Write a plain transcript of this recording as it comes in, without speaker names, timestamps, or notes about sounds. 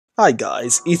Hi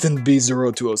guys, Ethan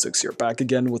B0206 here, back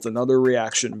again with another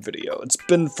reaction video. It's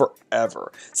been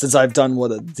forever since I've done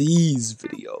one of these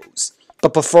videos.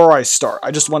 But before I start,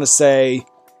 I just want to say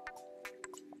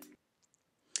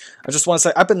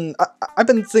I've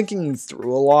been thinking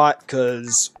through a lot,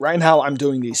 cuz right now I'm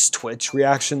doing these Twitch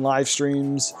reaction live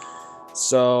streams.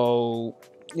 So,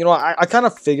 you know, I kind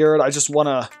of figured I just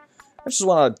want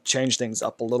to change things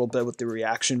up a little bit with the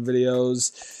reaction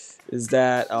videos. Is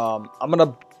that I'm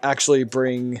gonna actually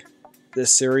bring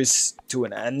this series to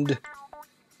an end.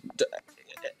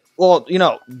 Well, you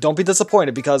know, don't be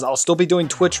disappointed because I'll still be doing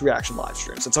Twitch reaction live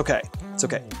streams. It's okay. It's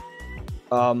okay.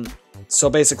 So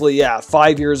basically, yeah,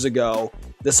 5 years ago,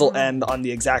 this will end on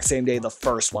the exact same day the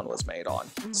first one was made on.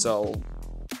 So,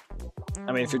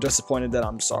 I mean, if you're disappointed, then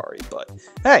I'm sorry. But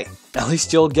hey, at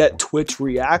least you'll get Twitch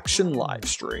reaction live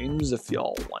streams if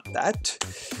y'all want that.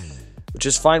 Which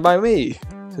is fine by me,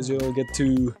 because you'll get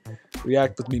to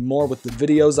react with me more with the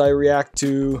videos I react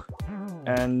to,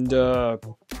 and it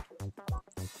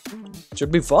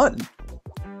should be fun.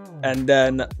 And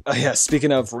then, yeah,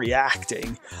 speaking of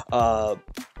reacting,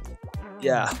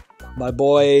 yeah, my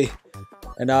boy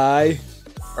and I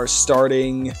are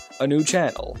starting a new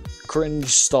channel,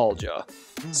 Cringe-stalgia.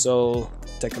 So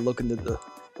take a look into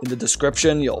the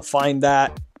description, you'll find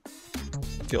that.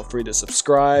 Feel free to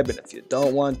subscribe, and if you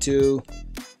don't want to,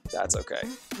 that's okay.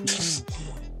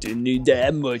 Didn't need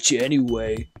that much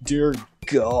anyway. Dear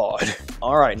God.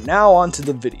 Alright, now on to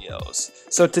the videos.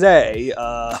 So today, you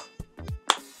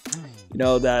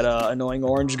know that annoying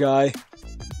orange guy?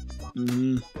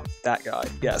 That guy,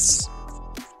 yes.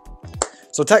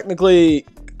 So technically,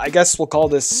 I guess we'll call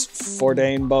this for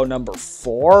Daneboe number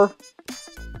 4?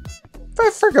 I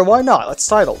figure, why not? Let's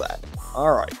title that.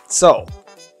 Alright, so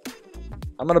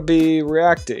I'm gonna be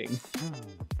reacting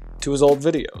to his old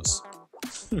videos.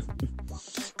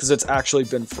 Because it's actually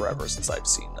been forever since I've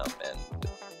seen them, and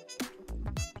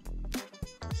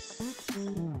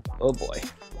oh boy.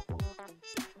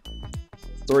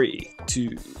 3,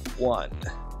 2, 1.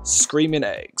 Screaming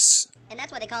eggs. And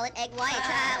that's why they call it egg white.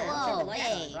 Whoa,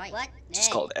 hey, right. What? Just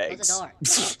hey, called eggs. Well,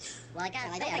 I got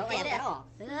it. I don't like it at all.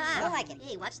 I don't like it.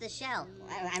 Hey, watch the shell.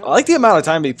 I like the amount of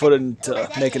time he put into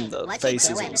making the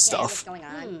faces and stuff. What's going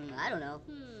on? I don't know.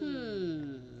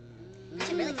 You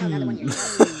should really tell another one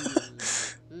yourself.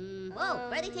 Whoa,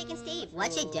 where are they taking Steve?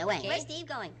 What's he doing? Where's Steve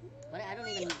going? What? I don't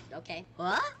even... Okay.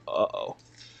 What? Uh-oh.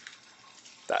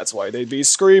 That's why they'd be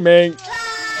screaming.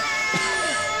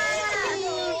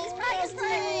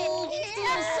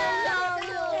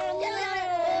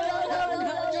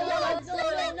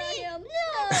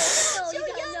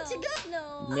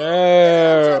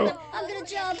 No. I'm gonna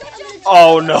jump.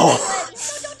 Oh no.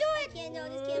 Don't do it. Yeah, no,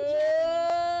 this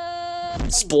can't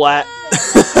be. Splat.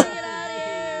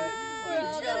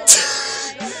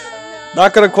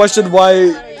 Not gonna question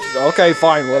why. Okay,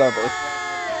 fine, whatever.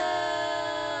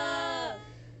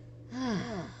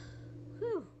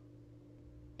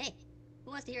 Hey,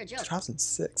 who wants to hear a joke?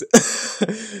 2006.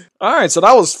 Alright, so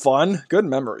that was fun. Good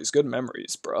memories,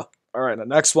 bruh. Alright, the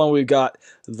next one we got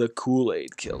the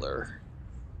Kool-Aid Killer.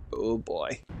 Oh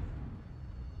boy.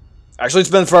 Actually, it's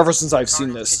been forever since I've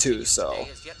seen this too, so.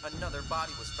 Yet another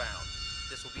body was found.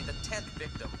 This will be the 10th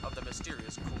victim of the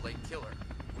mysterious Kool-Aid Killer.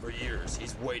 For years,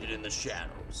 he's waited in the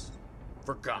shadows.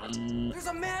 Forgotten. There's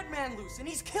a madman loose, and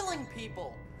he's killing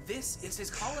people. This is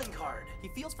his calling card. He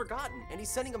feels forgotten, and he's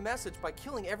sending a message by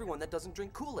killing everyone that doesn't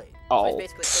drink Kool-Aid. Oh,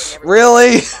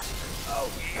 really? Oh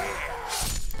yeah.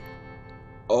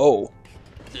 Oh.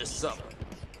 This summer,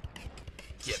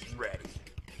 get ready.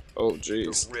 Oh,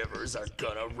 jeez. The rivers are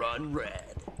gonna run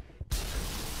red.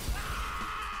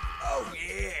 Oh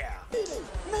yeah.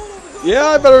 Yeah,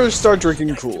 I better start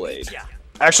drinking Kool-Aid.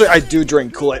 Actually, I do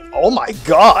drink Kool-Aid. Oh my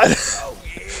god. Oh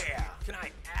yeah. Can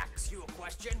I ask you a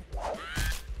question?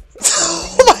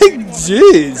 Oh my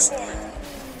jeez.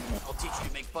 I'll teach you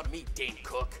to make fun of me, Dane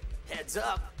Cook. Heads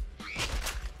up.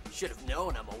 Should have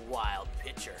known I'm a wild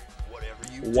pitcher.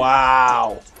 Whatever you do.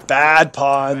 Wow. Bad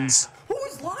puns. Who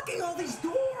is locking all these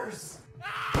doors?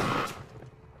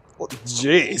 Oh,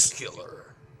 jeez.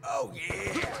 Killer. Oh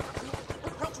yeah.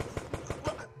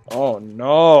 Oh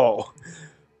no.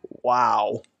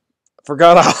 Wow.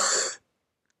 Forgot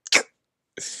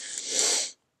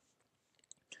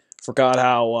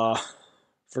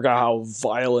how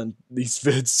violent these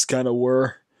vids kind of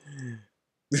were.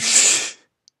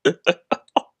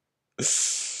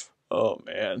 Oh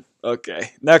man.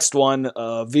 Okay. Next one,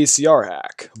 VCR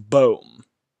hack. Boom.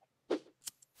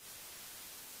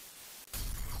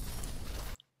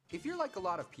 If you're like a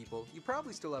lot of people, you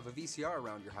probably still have a VCR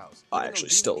around your house. I actually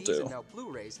still do. And now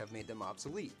Blu-rays have made them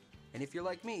obsolete. And if you're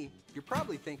like me, you're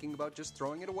probably thinking about just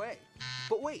throwing it away.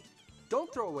 But wait,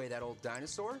 don't throw away that old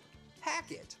dinosaur.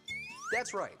 Hack it.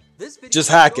 That's right. This video Just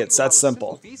will hack show it, you it's how that a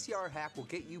simple. VCR hack will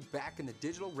get you back in the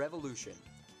digital revolution.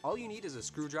 All you need is a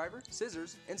screwdriver,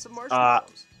 scissors, and some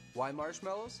marshmallows. Why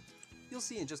marshmallows? You'll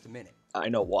see in just a minute. I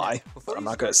know why, Now, but before I'm you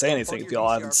not going to start, say anything plug if your y'all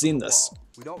VCR haven't from seen the this. wall.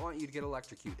 We don't want you to get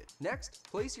electrocuted. Next,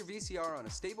 place your VCR on a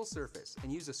stable surface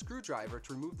and use a screwdriver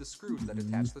to remove the screws that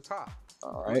attach the top.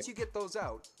 Alright. Once you get those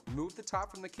out, remove the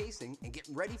top from the casing and get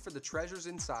ready for the treasures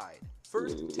inside.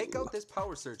 First, take out this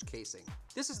power surge casing.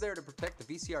 This is there to protect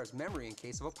the VCR's memory in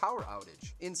case of a power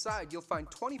outage. Inside, you'll find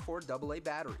 24 AA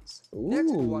batteries.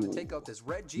 Next, we'll want to take out this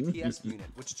red GPS unit,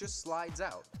 which just slides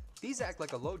out. These act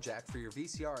like a load jack for your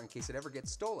VCR in case it ever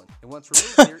gets stolen. And once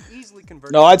removed, they're easily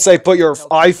converted. No, I'd say put your to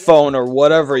iPhone or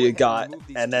whatever you Go ahead got, remove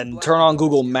these and two then black turn on dots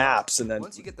Google here. Maps, and then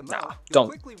Once you get them nah, out, you'll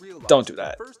quickly realize don't do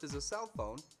that that. First is a cell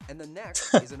phone, and the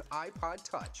next is an iPod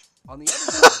Touch. On the other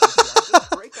side of the VCR,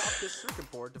 just break off this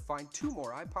circuit board to find 2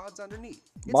 more iPods underneath.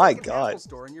 It's My like an God. Apple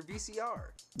Store in your VCR.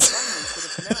 Finally, for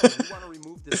the finale, we want to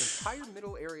remove this entire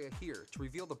middle area here to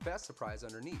reveal the best surprise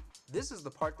underneath. This is the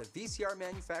part that VCR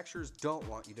manufacturers don't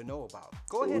want you to know about.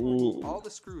 Go ahead and remove all the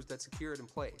screws that secure it in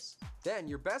place. Then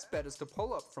your best bet is to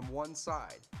pull up from one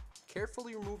side.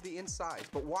 Carefully remove the inside,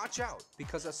 but watch out,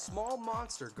 because a small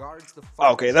monster guards the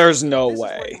front. Okay, there's no This is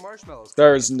where way. the marshmallows come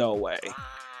There's in. no way.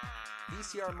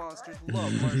 VCR monsters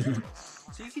love marshmallows,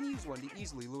 so you can use one to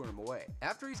easily lure him away.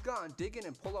 After he's gone, dig in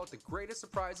and pull out the greatest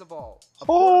surprise of all, a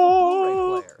portable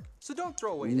Blu-ray player. So don't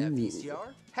throw away that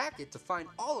VCR. Hack it to find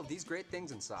all of these great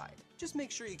things inside. Just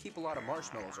make sure you keep a lot of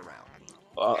marshmallows around.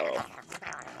 Uh-oh.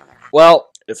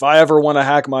 Well, if I ever want to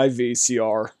hack my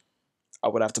VCR, I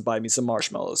would have to buy me some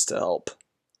marshmallows to help.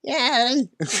 Yay!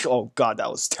 Oh god, that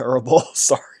was terrible.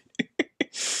 Sorry.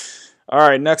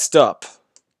 Alright, next up.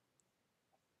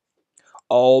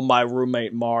 Oh, my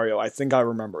roommate Mario. I think I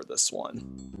remember this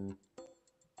one.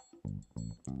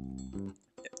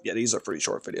 Yeah, these are pretty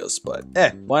short videos, but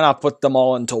why not put them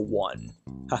all into one?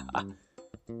 Haha.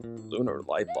 Lunar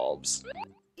light bulbs.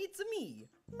 It's me,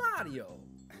 Mario.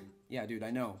 Yeah, dude,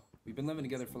 I know. We've been living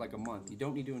together for like a month. You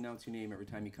don't need to announce your name every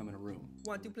time you come in a room.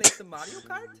 Want to play some Mario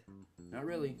Kart? Not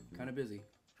really. Kind of busy.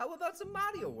 How about some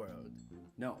Mario World?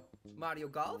 No. Mario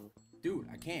Golf? Dude,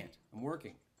 I can't. I'm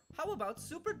working. How about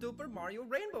Super Duper Mario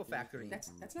Rainbow Factory?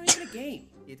 That's not even a game.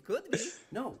 It could be.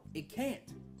 No, it can't.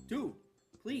 Dude,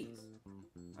 please.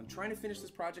 I'm trying to finish this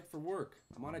project for work.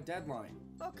 I'm on a deadline.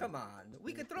 Oh, come on.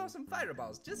 We could throw some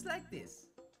fireballs just like this.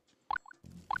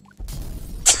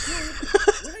 Dude,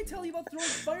 what did I tell you about throwing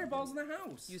fireballs in the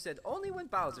house? You said only when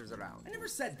Bowser's around. I never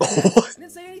said that. I didn't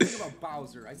say anything about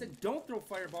Bowser. I said don't throw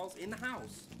fireballs in the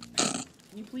house.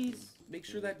 Can you please make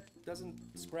sure that doesn't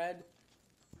spread?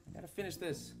 I gotta finish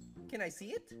this. Can I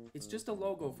see it? It's just a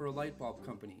logo for a light bulb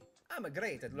company. I'm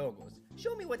great at logos.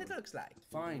 Show me what it looks like.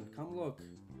 Fine, come look.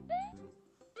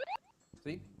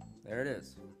 See? There it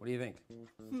is. What do you think?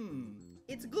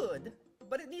 It's good,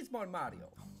 but it needs more Mario.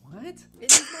 What? It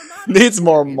needs more Mario. Needs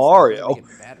more Mario. Make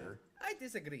it better. I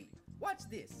disagree. Watch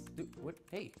this. Dude, what?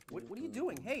 Hey, what are you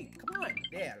doing? Hey, come on.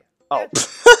 There. Oh.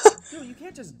 Dude, you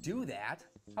can't just do that.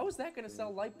 How is that gonna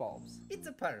sell light bulbs? It's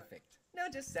a perfect. Now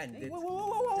just send Hey, it.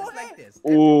 whoa, Just hey. like this.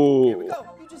 Ooh. Here we go.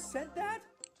 You just sent that?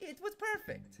 It was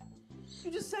perfect.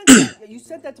 You just sent that? Yeah, you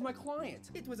sent that to my client.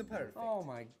 It was a perfect. Oh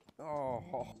my. Oh,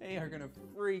 they are gonna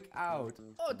freak out.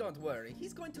 Oh, don't worry.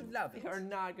 He's going to love it. They are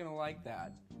not gonna like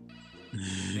that.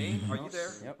 Dane, are you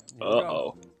there? Yep. Here we go.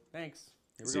 Uh-oh. Thanks.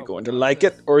 Here Is we he go. going to like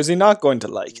it, or is he not going to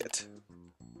like it?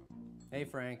 Hey,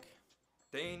 Frank.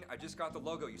 Dane, I just got the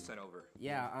logo you sent over.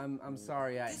 Yeah, I'm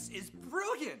sorry. This is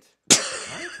brilliant!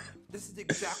 This is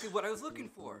exactly what I was looking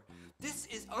for. This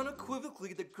is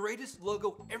unequivocally the greatest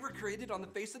logo ever created on the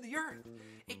face of the earth.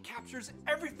 It captures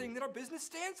everything that our business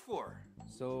stands for.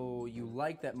 So you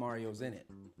like that Mario's in it?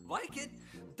 Like it?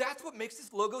 That's what makes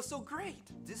this logo so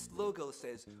great. This logo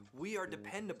says, we are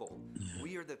dependable.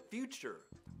 We are the future.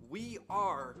 We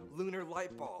are lunar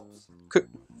light bulbs.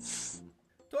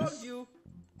 Told you.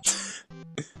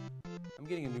 I'm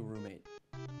getting a new roommate.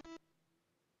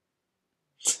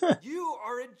 You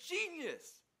are a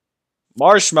genius!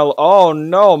 Marshmallow. Oh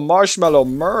no, marshmallow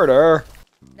murder.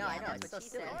 No, I know, it's so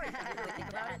silly.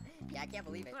 Yeah, I can't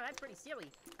believe it. Well, that's pretty silly.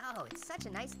 Oh, it's such a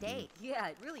nice day. Yeah,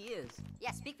 it really is.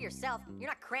 Yeah, speak for yourself. You're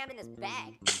not crammed in this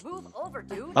bag. Move over,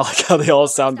 dude. I like how they all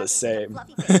sound the same.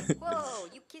 Whoa,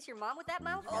 you kiss your mom with that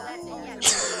mouth? Oh,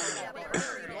 that's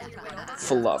it.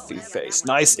 Fluffy face.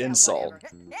 Nice insult.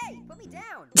 Hey, put me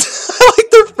down. I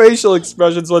like their facial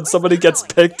expressions when somebody gets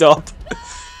picked up.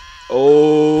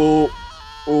 Oh.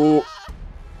 Oh.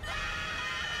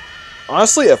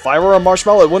 Honestly, if I were a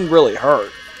Marshmallow, it wouldn't really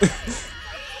hurt.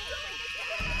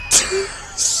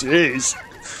 Jeez.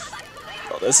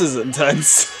 Oh, this is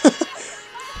intense.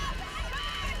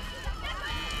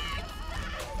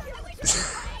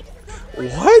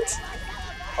 What?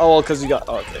 Oh, well, because you got...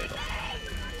 Oh,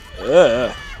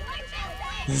 okay.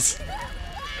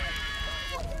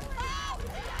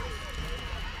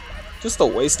 Just a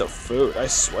waste of food, I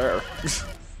swear.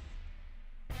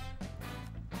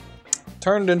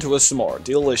 Turned into a s'more.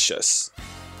 Delicious.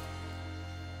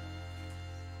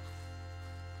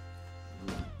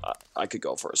 I could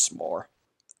go for a s'more.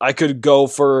 I could go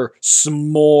for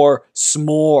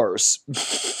s'mores.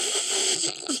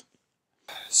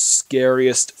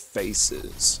 Scariest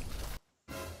faces.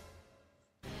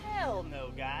 Hell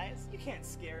no, guys. You can't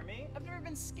scare me. I've never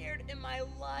been scared in my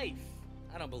life.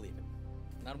 I don't believe it.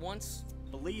 Not once.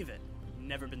 Believe it.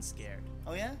 Never been scared.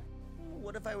 Oh yeah?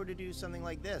 What if I were to do something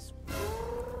like this?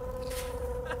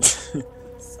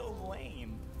 So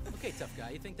lame. Okay, tough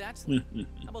guy, you think that's... How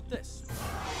about this?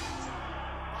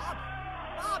 Bob!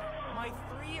 My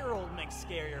 3-year-old makes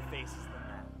scarier faces than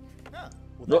that. Huh.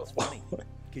 Well, that's funny.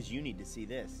 Because you need to see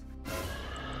this. Hang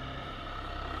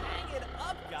it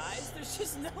up, guys. There's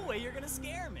just no way you're gonna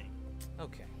scare me.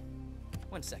 Okay.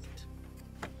 1 second.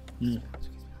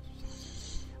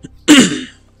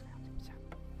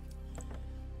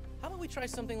 How about we try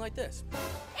something like this?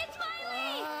 It's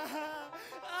Riley!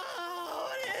 Oh,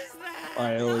 what is that?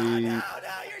 Riley. No,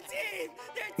 your teeth!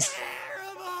 They're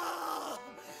terrible!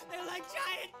 They're like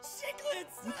giant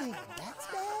chiclets! You think that's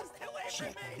bad? Stay away from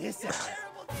Check me! this They're out.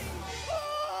 terrible teeth!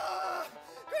 Oh,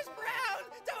 Chris Brown!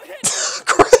 Don't hit me!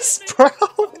 Chris Brown!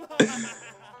 What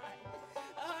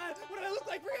do I look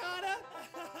like, Brianna?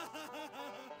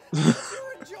 You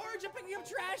and George are picking up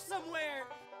trash somewhere!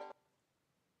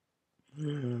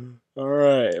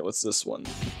 Alright, what's this one?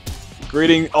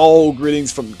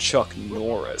 Greetings from Chuck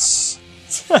Norris.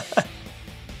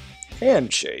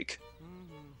 Handshake.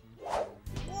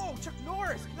 Whoa, Chuck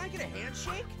Norris, can I get a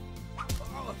handshake?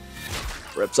 Oh.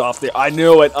 Rips off the... I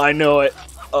knew it!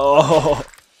 Oh.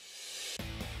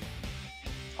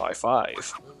 High five.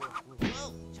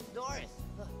 Whoa, Chuck Norris.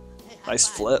 Hey, high Nice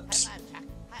five. flips. High five, Chuck.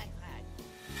 High five.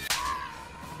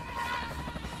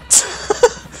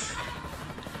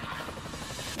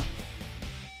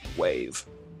 Wave.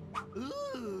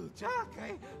 Ooh, Chuck.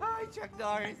 Hi, Chuck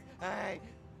Norris. Hi.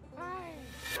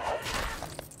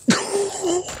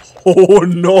 Oh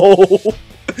no!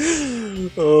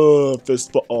 Oh,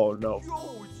 fist bump. Oh no.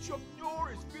 Yo, it's Chuck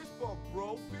Norris. Fist bump,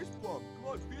 bro. Fist bump. Come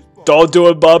on, fist bump. Don't do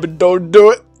it, Bobby. Don't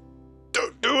do it.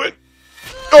 Don't do it.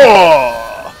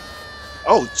 Oh!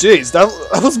 Oh, jeez. That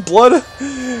was blood.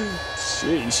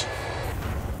 Sheesh.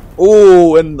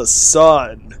 Oh, in the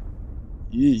sun.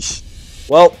 Yeesh.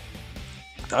 Well,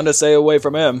 time to stay away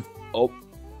from him. Oh.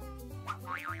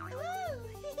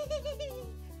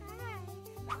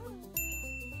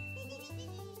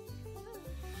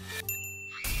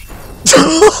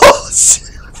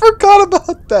 Forgot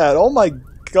about that. Oh my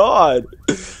god.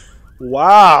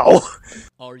 Wow.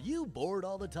 Are you bored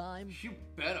all the time? You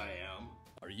bet I am.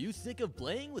 Are you sick of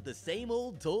playing with the same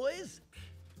old toys?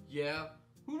 Yeah.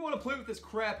 Who'd want to play with this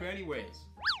crap anyways?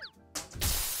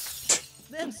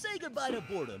 Then say goodbye to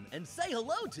boredom and say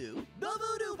hello to the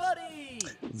Voodoo Buddy!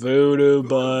 Voodoo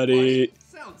Buddy.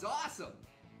 Sounds awesome.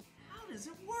 How does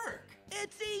it work?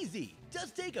 It's easy.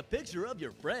 Just take a picture of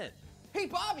your friend. Hey,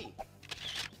 Bobby.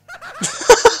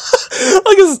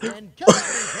 Look at this. Then cut off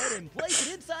his head and place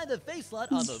it inside the face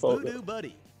slot on the Photo. Voodoo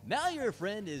Buddy. Now your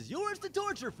friend is yours to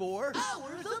torture for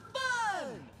hours of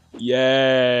fun!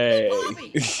 Yay.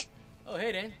 Oh,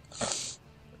 hey, Dan. What's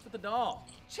with the doll?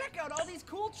 Check out all these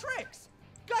cool tricks.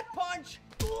 Gut punch.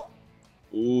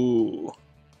 Ooh. Ooh.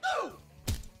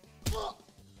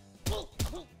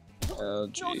 Oh,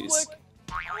 jeez.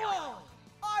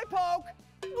 Eye poke.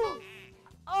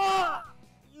 Ah!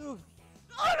 You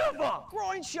son of a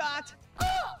groin shot.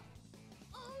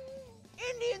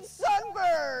 Indian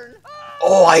sunburn.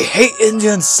 Oh, I hate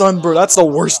Indian sunburn. That's the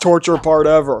worst torture part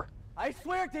ever. I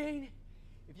swear, Dane,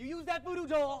 if you use that voodoo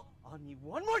doll on me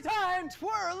one more time,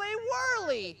 twirly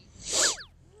whirly.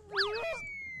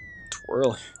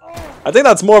 Twirly. I think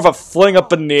that's more of a fling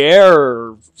up in the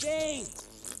air. Dane,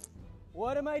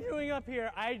 what am I doing up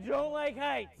here? I don't like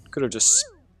heights. Could have just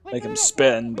make him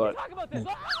spin, but Talk about this.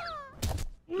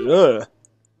 ugh.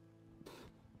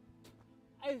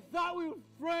 I thought we were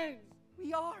friends.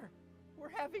 We are. We're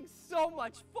having so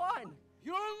much fun.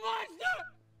 You're a monster.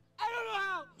 I don't know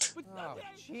how, but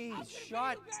jeez,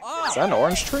 shut up. Is that an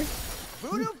orange tree?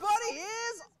 Voodoo Buddy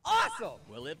is awesome.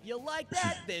 Well, if you like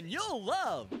that, then you'll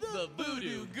love the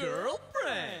Voodoo Girl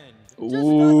friend. Just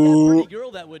not that pretty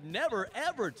girl that would never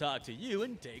ever talk to you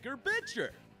and take her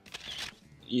picture.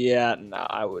 Yeah, nah,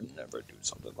 I would never do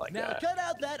something like Now that. cut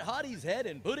out that hottie's head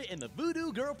and put it in the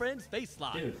voodoo girlfriend's face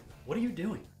slot. Dude, what are you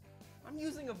doing? I'm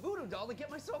using a voodoo doll to get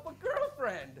myself a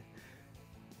girlfriend.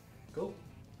 Go.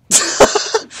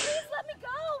 Please let me go.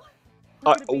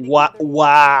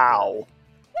 Wow.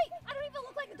 Wait, I don't even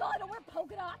look like a doll. I don't wear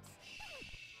polka dots.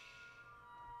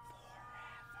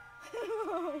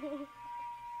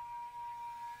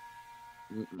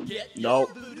 No.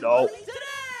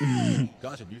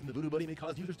 Caution, using the Voodoo Buddy may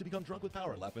cause users to become drunk with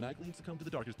power, laugh maniacally, and succumb to the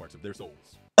darkest parts of their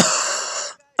souls.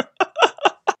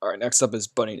 Alright, next up is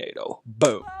Bunnynado.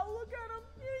 Boom. Oh, look at him.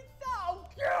 He's so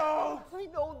cute. I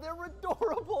know, they're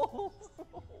adorable.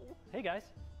 Hey guys,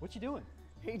 what you doing?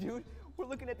 Hey, dude, we're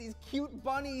looking at these cute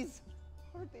bunnies.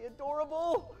 Aren't they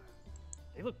adorable?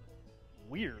 They look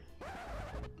weird.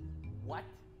 What?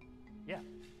 Yeah,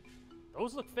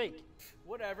 those look fake.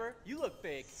 Whatever. You look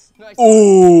fake. Nice.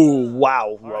 Ooh, wow,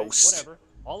 All right, roast. whatever.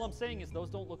 All I'm saying is those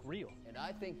don't look real. And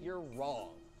I think you're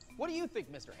wrong. What do you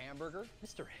think, Mr. Hamburger?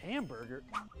 Mr. Hamburger?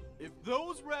 If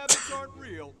those rabbits aren't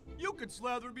real, you could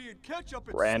slather me in ketchup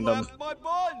and Random. slap my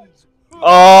buns.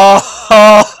 Oh!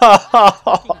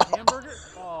 Hamburger?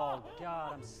 Oh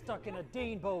god, I'm stuck in a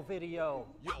Daneboe video.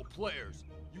 Yo, players,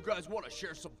 you guys want to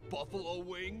share some buffalo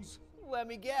wings? Let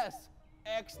me guess.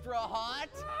 Extra hot?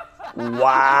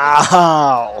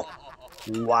 Wow.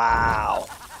 Wow.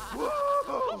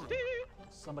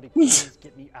 Somebody please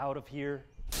get me out of here.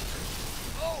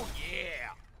 Oh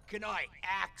yeah. Can I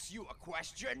ask you a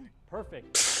question?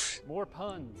 Perfect. More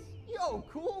puns. Yo,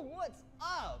 Kool, what's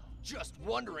up? Just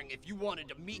wondering if you wanted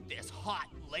to meet this hot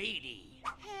lady.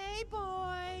 Hey,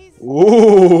 boys.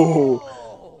 Ooh.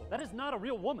 That is not a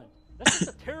real woman. That's just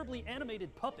a terribly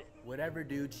animated puppet. Whatever,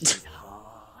 dude. She's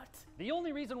hot. The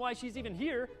only reason why she's even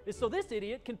here is so this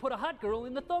idiot can put a hot girl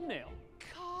in the thumbnail.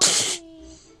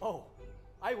 Oh,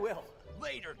 I will.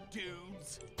 Later,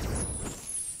 dudes.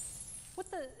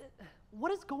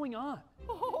 What is going on?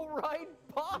 All right,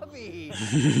 Bobby.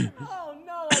 Oh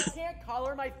no, I can't call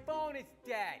her. My phone is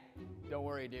dead. Don't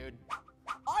worry, dude.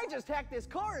 I just hacked this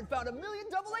car and found 1 million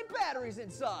AA batteries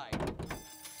inside.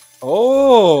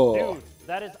 Oh. Dude,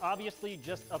 that is obviously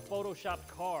just a photoshopped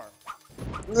car.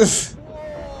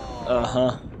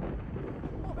 Uh-huh.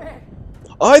 Oh, man.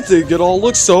 I think it all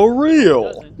looks so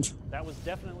real. That was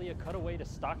definitely a cutaway to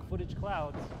stock footage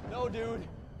clouds. No, dude.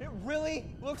 It really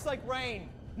looks like rain.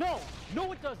 No,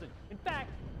 it doesn't. In fact,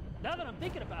 now that I'm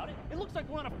thinking about it, it looks like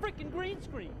we're on a freaking green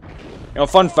screen. You know,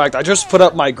 fun fact, I just put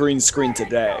up my green screen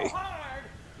today.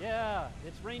 Yeah,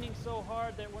 it's raining so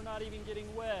hard that we're not even getting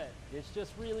wet. It's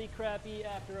just really crappy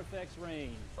After Effects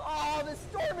rain. Oh, the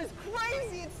storm is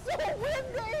crazy. It's so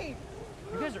windy.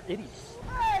 You guys are idiots.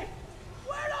 Hey,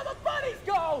 where'd all the bunnies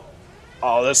go?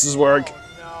 Oh, this is where...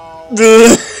 No.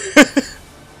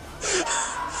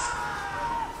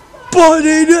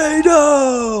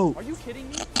 Bunnynado! Are you kidding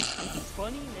me?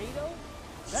 Bunnynado?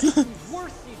 That is the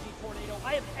worst CG tornado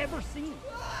I have ever seen.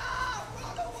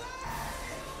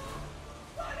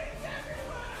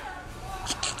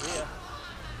 Yeah.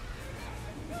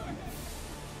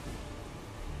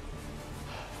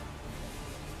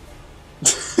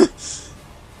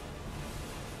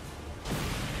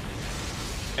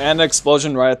 And an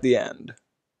explosion right at the end.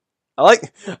 I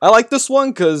like this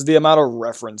one because the amount of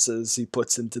references he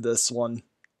puts into this one.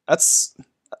 That's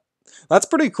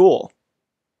pretty cool.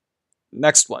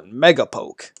 Next one, Mega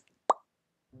Poke.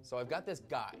 So I've got this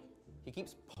guy. He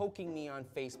keeps poking me on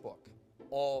Facebook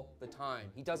all the time.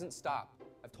 He doesn't stop.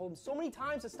 I've told him so many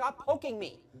times to stop poking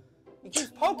me. He keeps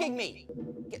poking me.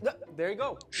 There you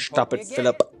go. Stop it,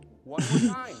 Philip. One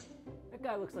more time. That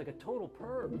guy looks like a total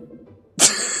perv. I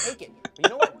can't take it. But you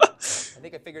know what? I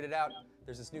think I figured it out.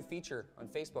 There's this new feature on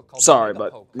Facebook called Sorry, Mega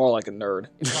but Poke. more like a nerd.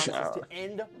 It promises to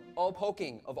end all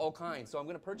poking of all kinds. So I'm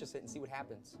going to purchase it and see what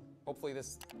happens. Hopefully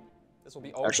this will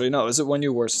be over. Actually, no. Is it when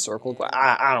you wear circle glasses?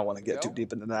 I don't want to get too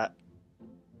deep into that.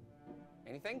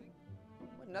 Anything?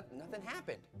 What, nothing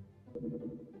happened.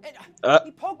 And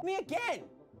he poked me again.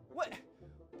 What?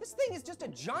 This thing is just a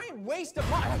giant waste of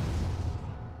money.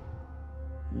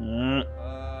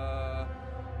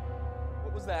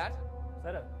 What was that?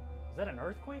 Is that an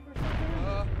earthquake or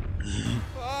something?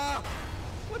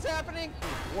 What's happening?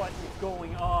 What is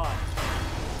going on?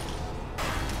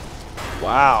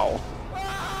 Wow.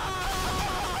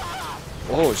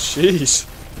 Oh, jeez.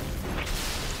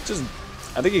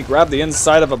 I think he grabbed the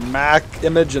inside of a Mac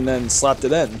image and then slapped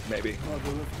it in, maybe.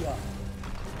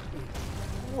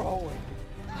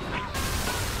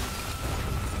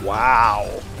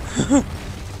 Wow.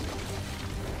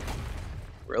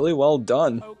 Really well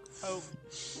done.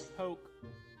 Poke.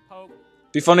 Poke.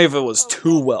 Be funny if it was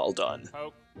too well done.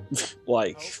 Poke.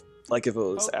 like if it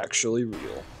was actually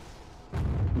real.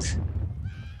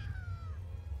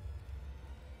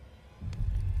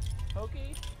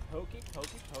 Pokey. Pokey.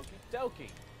 Pokey. Pokey. Dokey.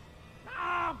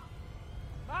 Mom!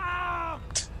 Mom!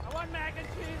 I want mac and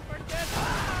cheese for dinner!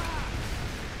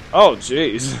 Oh,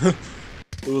 jeez.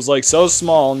 It was like so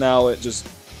small, now it just...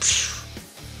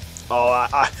 Oh,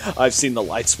 I've seen the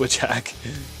light switch hack.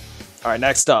 Alright,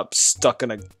 next up, stuck in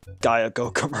a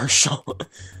Geico commercial.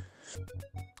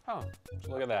 Oh,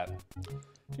 look at that.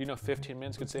 Do you know 15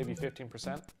 minutes could save you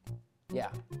 15%? Yeah,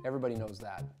 everybody knows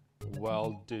that.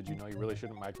 Well, did you know you really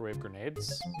shouldn't microwave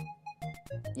grenades?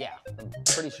 Yeah, I'm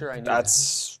pretty sure I knew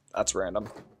That's random.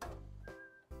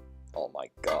 Oh my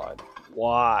god.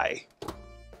 Why?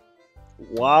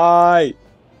 Why?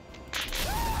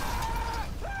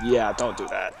 Yeah, don't do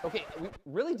that. Okay, we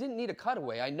really didn't need a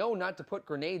cutaway. I know not to put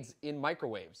grenades in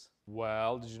microwaves.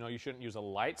 Well, did you know you shouldn't use a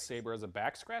lightsaber as a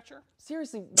back scratcher?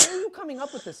 Seriously, where are you coming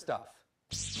up with this stuff?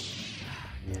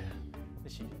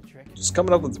 Just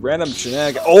coming up with random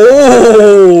shenanigans.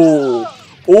 Oh!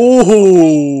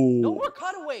 Oh! No more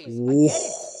cutaways. I get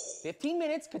it. 15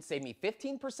 minutes could save me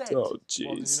 15%. Oh, jeez.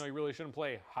 Well, did you know you really shouldn't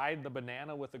play hide the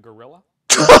banana with a gorilla?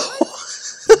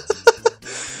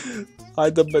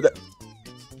 Hide the banana.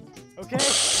 Okay,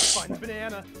 find the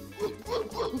banana.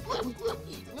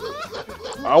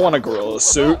 I want a gorilla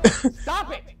suit.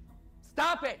 Stop it!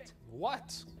 Stop it!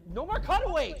 What? No more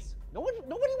cutaways. Nobody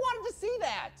wanted to see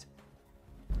that.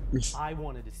 I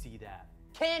wanted to see that.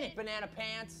 Can it, banana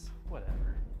pants?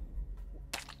 Whatever.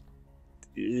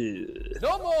 Ew.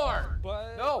 No more.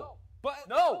 But no. But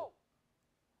no.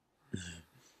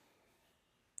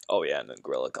 Oh yeah, and then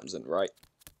gorilla comes in, right?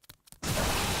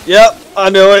 Yep, I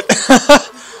knew it.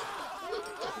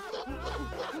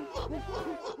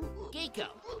 Geico.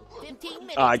 15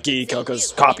 minutes. Geico,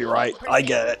 because copyright. I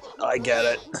get it. I get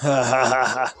it.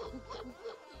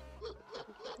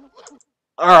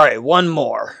 Alright, one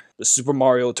more. The Super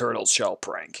Mario Turtles shell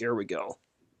prank. Here we go.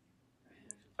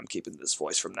 I'm keeping this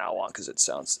voice from now on because it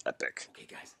sounds epic. Okay,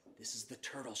 guys, this is the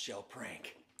turtle shell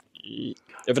prank. If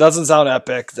it doesn't sound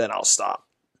epic, then I'll stop.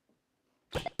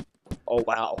 Oh,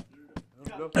 wow.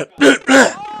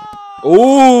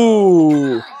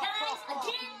 Ooh!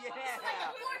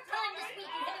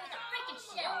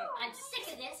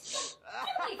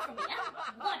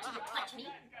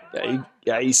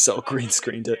 Yeah, he so green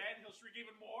screened it.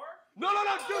 No,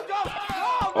 dude, no!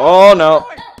 Oh no!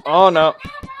 Oh no!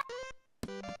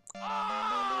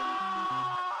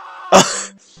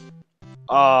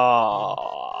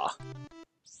 Ah.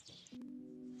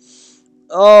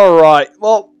 Alright,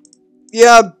 well,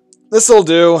 yeah, this'll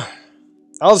do.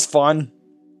 That was fun.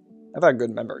 I've had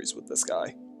good memories with this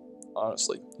guy.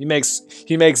 Honestly. He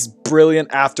makes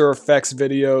brilliant After Effects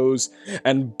videos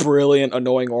and brilliant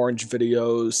Annoying Orange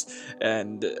videos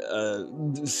and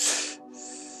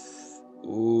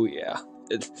ooh yeah.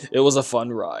 It was a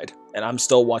fun ride. And I'm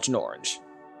still watching Orange.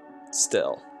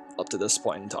 Still. Up to this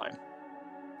point in time.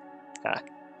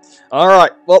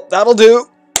 Alright, well that'll do.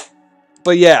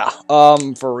 But yeah,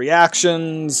 for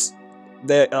reactions,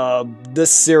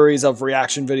 this series of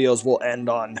reaction videos will end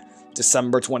on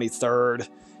December 23rd.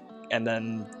 And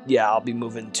then, yeah, I'll be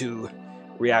moving to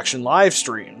reaction live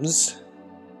streams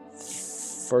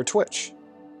for Twitch.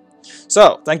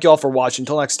 So, thank you all for watching.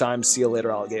 Until next time, see you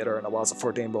later, alligator. And it was a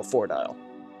for Daneboe 4 dial.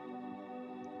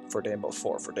 For Daneboe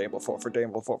 4, for Daneboe 4, for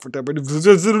Daneboe 4, for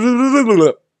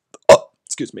Daneboe... Oh,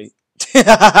 excuse me. I'm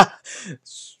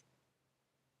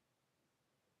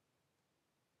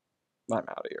out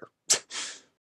of here.